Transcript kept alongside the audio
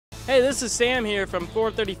Hey, this is Sam here from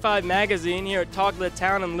 435 Magazine here at Talk of the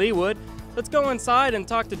Town in Leawood. Let's go inside and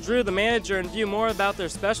talk to Drew, the manager, and view more about their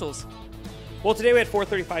specials. Well, today we had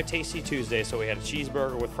 435 Tasty Tuesday, so we had a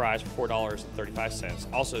cheeseburger with fries for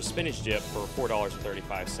 $4.35. Also, spinach dip for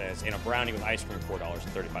 $4.35, and a brownie with ice cream for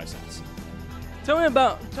 $4.35. Tell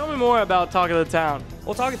me more about Talk of the Town.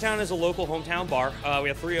 Well, Talk of the Town is a local hometown bar. We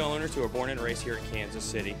have 3 owners who are born and raised here in Kansas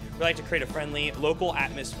City. We like to create a friendly, local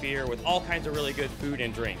atmosphere with all kinds of really good food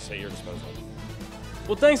and drinks at your disposal.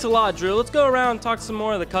 Well, thanks a lot, Drew. Let's go around and talk to some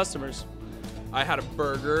more of the customers. I had a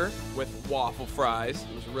burger with waffle fries.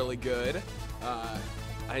 It was really good. I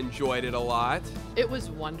enjoyed it a lot. It was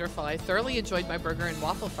wonderful. I thoroughly enjoyed my burger and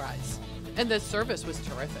waffle fries. And the service was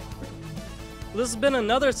terrific. Well, this has been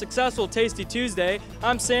another successful Tasty Tuesday.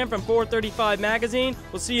 I'm Sam from 435 Magazine.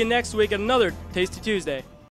 We'll see you next week at another Tasty Tuesday.